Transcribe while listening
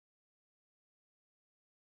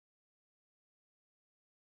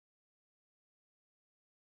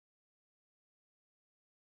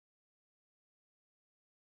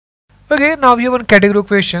Okay, now we have one category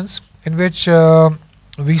questions in which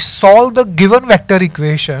we solve the given vector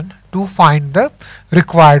equation to find the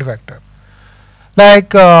required vector.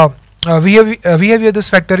 Like we have here this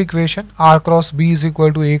vector equation r cross b is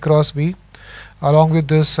equal to a cross b. Along with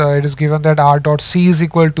this, it is given that r dot c is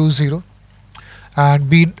equal to 0 and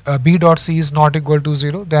b dot c is not equal to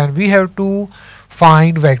 0. Then we have to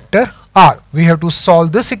find vector r. We have to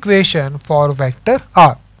solve this equation for vector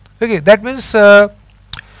r. Okay, that means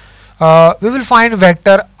we will find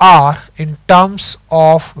vector r in terms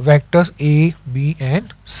of vectors a, b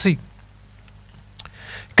and c.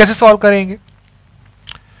 कैसे solve करेंगे?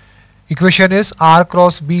 Equation is r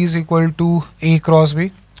cross b is equal to a cross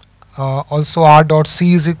b. Also r dot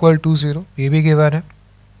c is equal to 0. ये भी given है.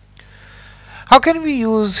 How can we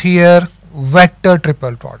use here vector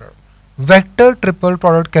triple product? Vector triple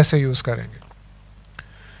product कैसे use करेंगे?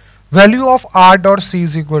 Value of r dot c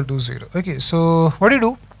is equal to 0. Okay, so what do you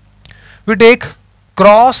do? We take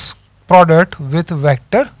cross product with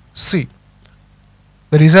vector c.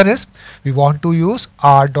 The reason is we want to use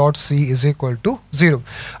r dot c is equal to 0.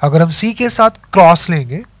 अगर हम c के साथ cross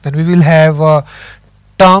लेंगे, then we will have a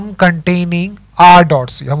term containing r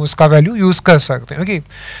dot c. हम उसका value use कर सकते हैं. Okay,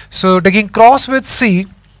 so taking cross with c,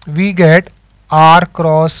 we get r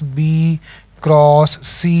cross b cross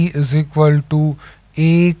c is equal to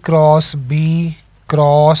a cross b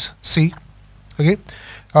cross c. Okay,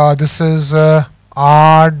 this is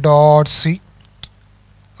r dot c.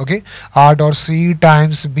 Okay, r dot c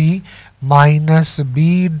times b minus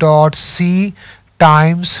b dot c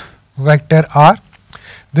times vector r.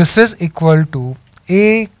 This is equal to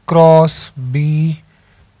a cross b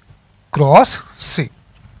cross c.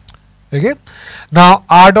 Okay, now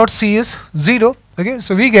r dot c is 0. Okay,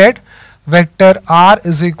 so we get vector r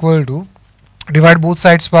is equal to, divide both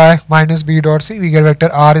sides by minus b dot c, we get vector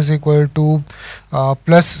r is equal to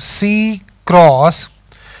plus c cross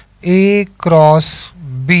a cross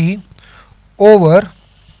b over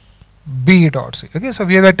b dot c. Okay, so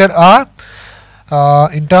we have vector r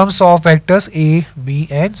in terms of vectors a, b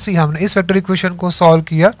and c. हमने इस vector equation को solve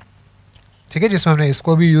किया, ठीक है, जिसमें हमने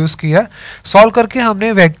इसको भी यूज किया. सॉल्व करके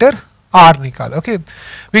हमने वेक्टर r निकाला. Okay,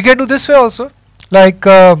 we can do this way also, like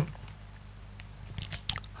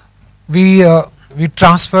we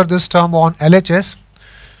transfer this term on LHS.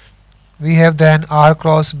 We have then r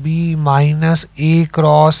cross b minus a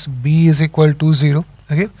cross b is equal to 0.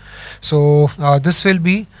 Okay, so this will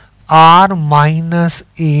be r minus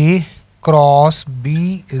a cross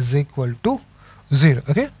b is equal to 0.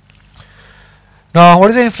 Okay, now what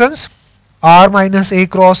is the inference? R minus a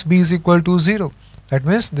cross b is equal to 0. That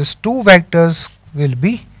means these two vectors will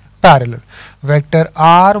be parallel. Vector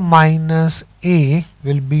r minus a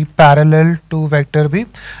will be parallel to vector b,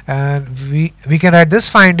 and we can write this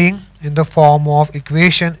finding in the form of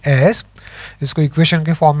equation as, इसको equation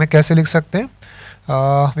के form में कैसे लिख सकते हैं?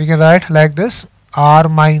 We can write like this: r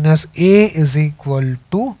minus a is equal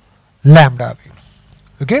to lambda b.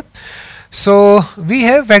 Okay, so we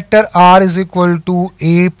have vector r is equal to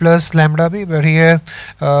a plus lambda b, but here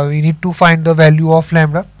we need to find the value of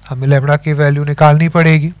lambda. हमें lambda की value निकालनी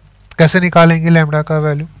पड़ेगी. कैसे निकालेंगे lambda का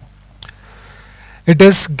value? It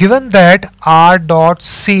is given that r dot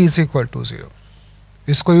c is equal to 0.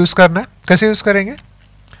 इसको use करना है. कैसे यूज करेंगे?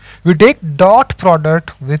 We take dot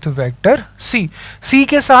product with vector c. c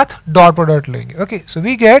के साथ dot product लेंगे. Okay, so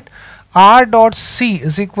we get r dot c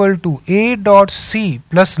is equal to a dot c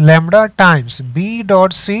plus lambda times b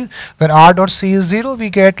dot c, where r dot c is 0, we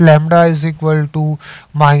get lambda is equal to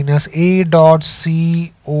minus a dot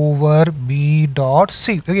c over b dot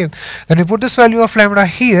c. Okay, then we put this value of lambda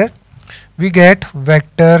here, we get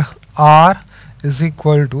vector r is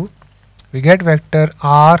equal to,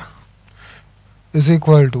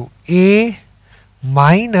 a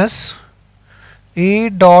minus a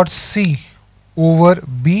dot c over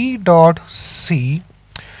b dot c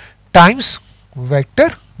times vector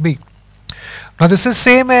b. Now this is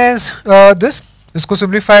same as this. इसको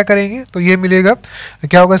simplify करेंगे तो ये मिलेगा.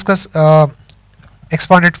 क्या होगा इसका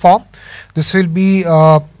expanded form? This will be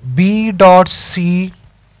b dot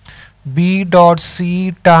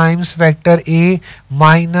c times vector a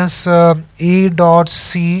minus a dot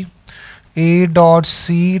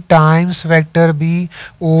c times vector b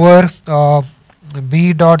over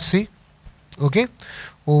b dot c. Okay,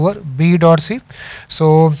 over b dot c.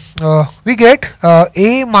 So we get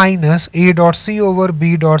a minus a dot c over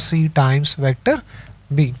b dot c times vector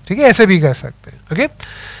b. ठीक है, ऐसे भी कर सकते हैं. Okay,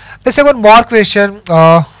 let's have one more question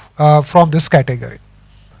from this category.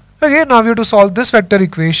 Okay, now we have to solve this vector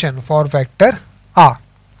equation for vector r.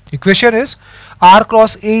 Equation is r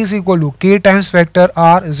cross a is equal to k times vector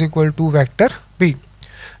r is equal to vector b.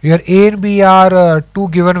 Here A and B are two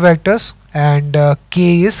given vectors and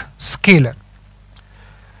K is scalar.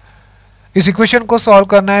 इस equation को solve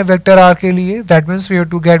करना है vector are के लिए. That means we have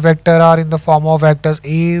to get vector are in the form of vectors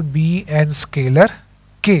A B and scalar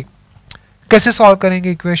के. कैसे solve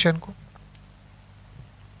करेंगे equation को?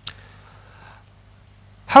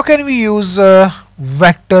 How can we use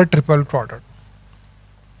vector triple product?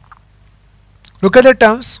 Look at the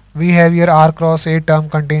terms. We have here are cross a term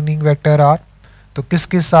containing vector are. तो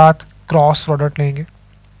किसके साथ cross product लेंगे?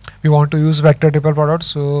 We want to use vector triple product,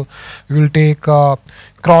 so we will take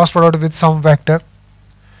cross product with some vector.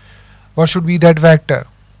 What should be that vector?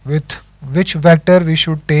 With which vector we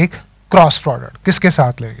should take cross product? किसके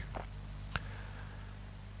साथ लेंगे?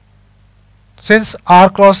 Since R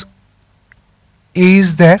cross A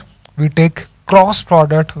is there, we take cross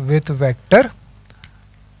product with vector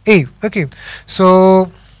A. Okay, so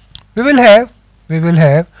we will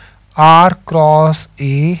have R cross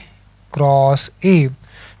A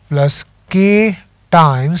plus K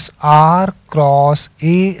times R cross A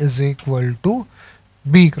is equal to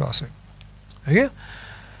B cross A. Okay?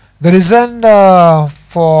 The reason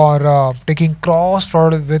for taking cross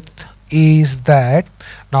product with A is that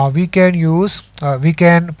now we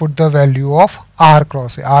can put the value of R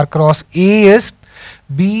cross A. R cross A is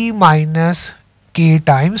B minus K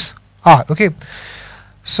times R. Okay.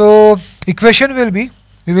 So equation will be,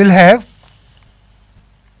 we will have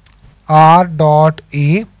R dot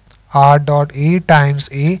A times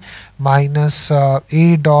A minus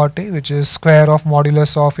A dot A, which is square of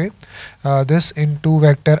modulus of A, this into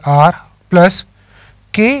vector R, plus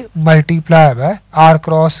K multiplied by R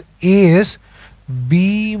cross A is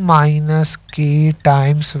B minus K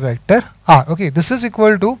times vector R. Okay, this is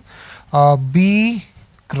equal to B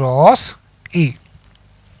cross A.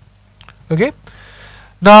 Okay,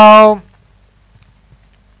 now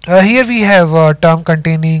here we have a term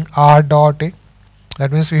containing R dot A.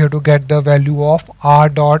 That means we have to get the value of R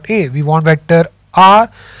dot A. We want vector R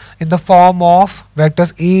in the form of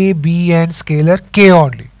vectors A, B and scalar K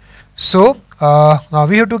only. So now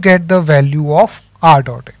we have to get the value of R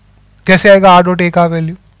dot A. कैसे आएगा R dot A का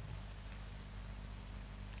value?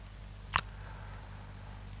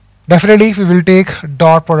 Definitely we will take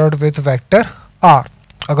dot product with vector R.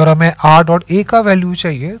 अगर हमें R dot A का value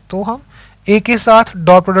चाहिए तो हम A के साथ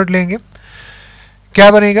dot product लेंगे.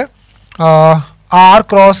 क्या बनेगा? R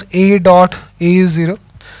cross A dot A is 0.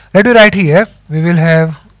 Let me write here. We will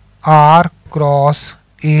have R cross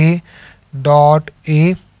A dot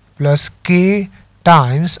A plus K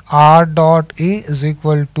times R dot A is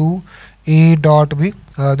equal to A dot B.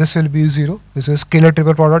 This will be 0. This is scalar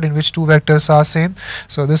triple product in which two vectors are same.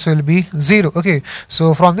 So this will be 0. Okay.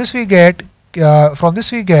 So from this we get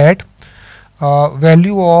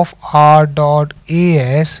value of R dot A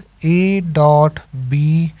as A dot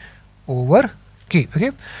B over K.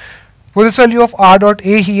 Okay, for this value of R dot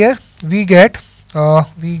A here we get A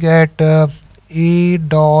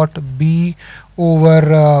dot B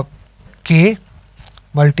over K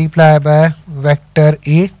multiplied by vector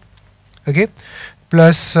A. Okay,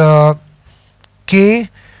 plus K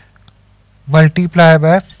multiplied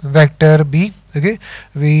by vector B. Okay,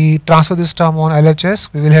 we transfer this term on LHS.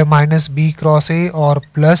 We will have minus B cross A or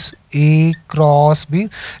plus A cross B,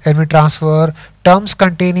 and we transfer terms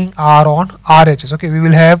containing R on RHS. Okay, we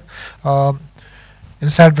will have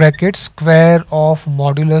inside bracket square of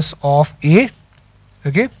modulus of A,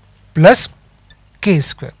 okay, plus K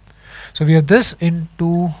square. So we have this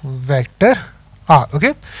into vector R.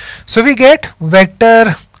 Okay, so we get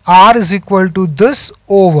vector R is equal to this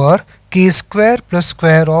over K square plus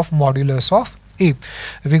square of modulus of A.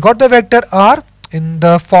 We got the vector R in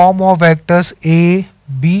the form of vectors A,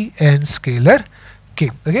 B and scalar K.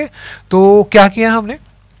 Okay, तो क्या किया हमने?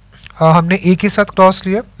 हमने A के साथ cross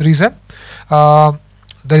लिया. Reason,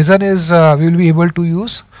 the reason is we will be able to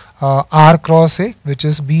use R cross A, which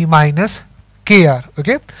is B minus KR.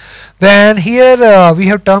 Okay, then here we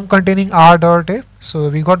have term containing R dot A. So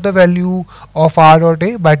we got the value of R dot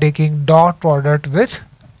A by taking dot product with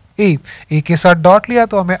A. A के साथ dot लिया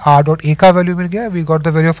तो हमें R dot A का value मिल गया. We got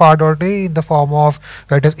the value of R dot A in the form of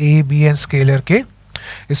vectors A, B and scalar K.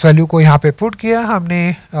 इस value को यहाँ पे पुट किया हमने,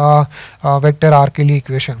 वेक्टर R के लिए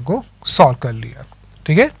इक्वेशन को सॉल्व कर लिया.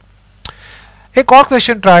 ठीक है, एक और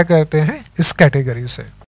क्वेश्चन ट्राई करते हैं इस कैटेगरी से.